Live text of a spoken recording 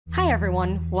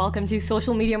everyone, welcome to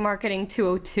Social Media Marketing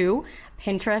 202,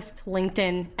 Pinterest,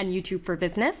 LinkedIn, and YouTube for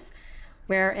Business,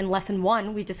 where in Lesson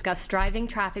 1, we discuss driving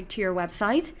traffic to your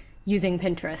website using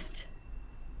Pinterest.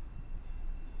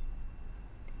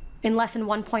 In Lesson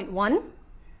 1.1,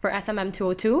 for SMM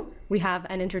 202, we have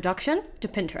an introduction to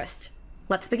Pinterest.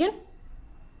 Let's begin.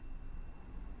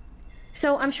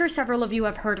 So I'm sure several of you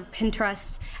have heard of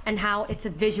Pinterest and how it's a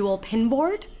visual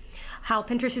pinboard. How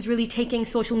Pinterest is really taking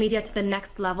social media to the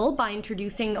next level by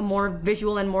introducing a more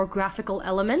visual and more graphical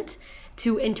element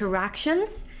to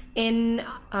interactions in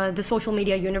the social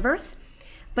media universe.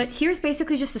 But here's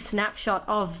basically just a snapshot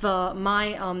of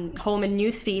my home and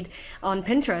newsfeed on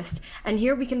Pinterest. And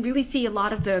here we can really see a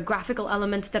lot of the graphical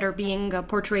elements that are being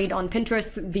portrayed on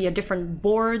Pinterest via different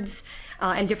boards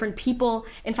and different people.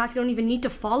 In fact, you don't even need to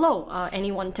follow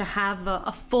anyone to have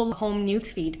a full home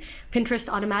newsfeed. Pinterest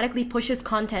automatically pushes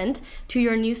content to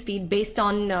your newsfeed based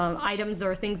on items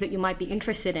or things that you might be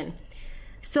interested in.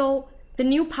 So the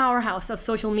new powerhouse of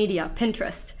social media,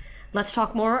 Pinterest. Let's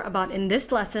talk more about in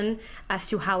this lesson as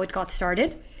to how it got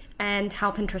started and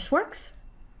how Pinterest works.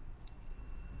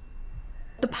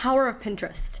 The power of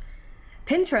Pinterest.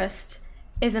 Pinterest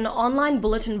is an online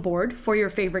bulletin board for your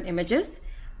favorite images,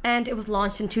 and it was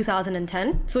launched in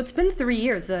 2010. So it's been 3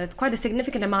 years. It's quite a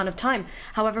significant amount of time.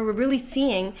 However, we're really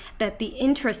seeing that the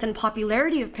interest and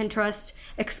popularity of Pinterest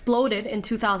exploded in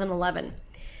 2011.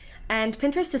 And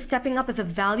Pinterest is stepping up as a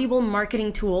valuable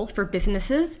marketing tool for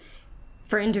businesses,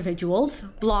 for individuals,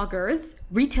 bloggers,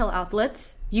 retail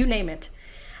outlets, you name it.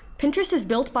 Pinterest is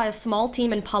built by a small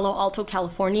team in Palo Alto,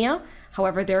 California.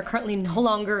 However, they're currently no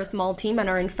longer a small team and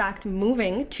are in fact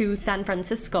moving to San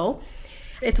Francisco.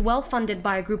 It's well funded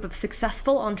by a group of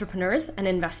successful entrepreneurs and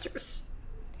investors.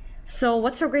 So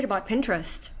what's so great about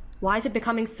Pinterest? Why is it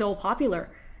becoming so popular?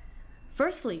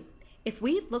 Firstly, if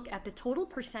we look at the total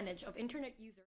percentage of internet users